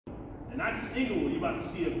And not just Englewood, you're about to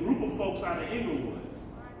see a group of folks out of Englewood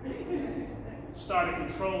start to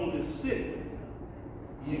control this city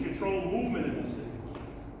and control movement in this city.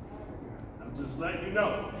 I'm just letting you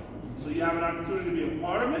know. So you have an opportunity to be a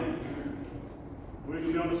part of it. We're going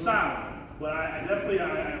to be on the sideline. But I definitely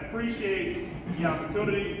appreciate the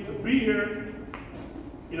opportunity to be here.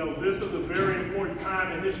 You know, this is a very important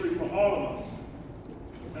time in history for all of us.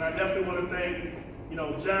 And I definitely want to thank, you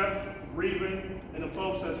know, Jeff, Reven, and the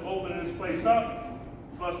folks that's opening this place up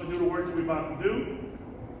for us to do the work that we're about to do.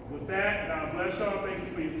 With that, God bless y'all. Thank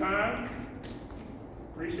you for your time.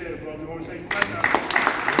 Appreciate it, bro. We want to take the mic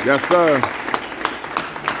out. Yes, sir.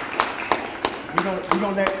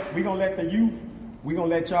 We gonna let the youth. We gonna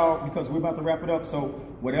let y'all, because we're about to wrap it up. So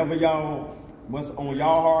whatever y'all, what's on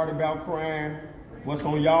y'all heart about crime, what's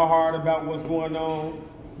on y'all heart about what's going on,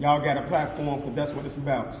 y'all got a platform, because that's what it's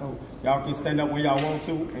about. So y'all can stand up when y'all want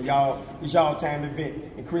to, and y'all, it's y'all time to vent,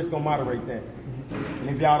 and Chris gonna moderate that. And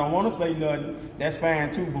if y'all don't want to say nothing, that's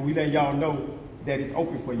fine too, but we let y'all know that it's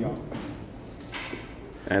open for y'all.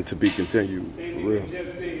 And to be continued, for real.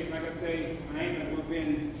 Jeff said, like I say, I ain't gonna go up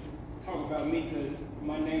and talk about me because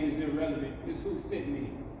my name is irrelevant. It's who sent me.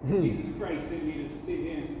 Jesus Christ sent me to sit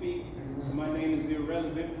here and speak. So my name is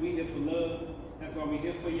irrelevant. We here for love. That's why we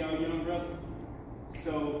here for y'all young brothers.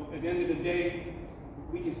 So at the end of the day,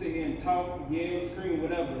 we can sit here and talk, yell, scream,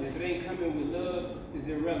 whatever. If it ain't coming with love, it's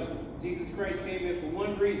irrelevant. Jesus Christ came here for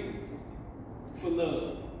one reason, for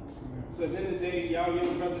love. So at the end of the day, y'all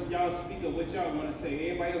young brothers, y'all speak up what y'all want to say.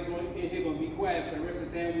 Everybody else in here going to be quiet for the rest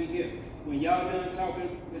of the time we here. When y'all done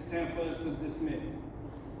talking, it's time for us to dismiss.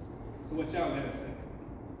 So what y'all got to say?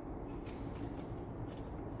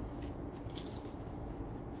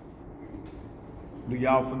 Do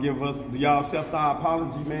y'all forgive us? Do y'all accept our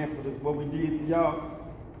apology, man, for what we did to y'all?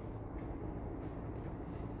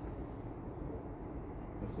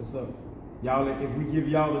 That's what's up. Y'all, if we give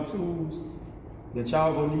y'all the tools that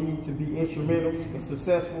y'all gonna need to be instrumental and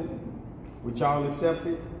successful, would y'all accept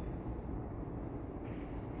it?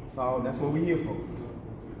 So that's what we're here for.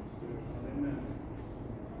 Amen.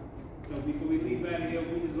 So before we leave out of here,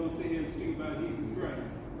 we just gonna sit here and speak about Jesus Christ.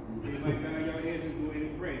 Everybody bow your heads, let's go ahead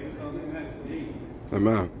and pray. That's all that matters.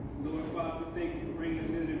 Amen. Lord Father, thank you for bringing us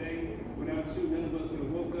in today. Without you, none of us would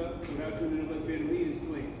have woke up. Without you, none of us would be able to lead this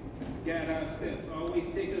place. Guide our steps. Always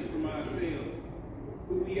take us from ourselves.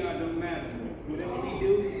 Who we are don't matter. Whatever we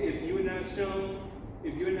do, if you're not shown,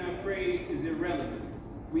 if you're not praised, is irrelevant.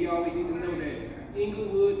 We always need to know that.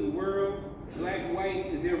 Englewood, the world, black, white,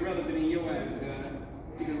 is irrelevant in your eyes, God.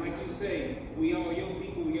 Because like you say, we all your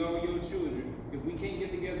people, we all your children. If we can't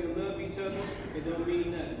get together and love each other, it don't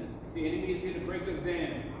mean nothing. The enemy is here to break us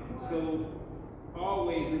down. So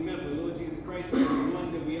always remember, Lord Jesus Christ is the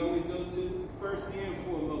one that we always go to, first and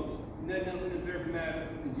foremost. Nothing else in this earth matters.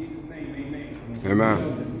 In Jesus' name, amen.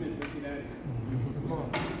 Amen. Dismiss. Let's get out of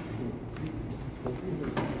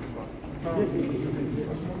here.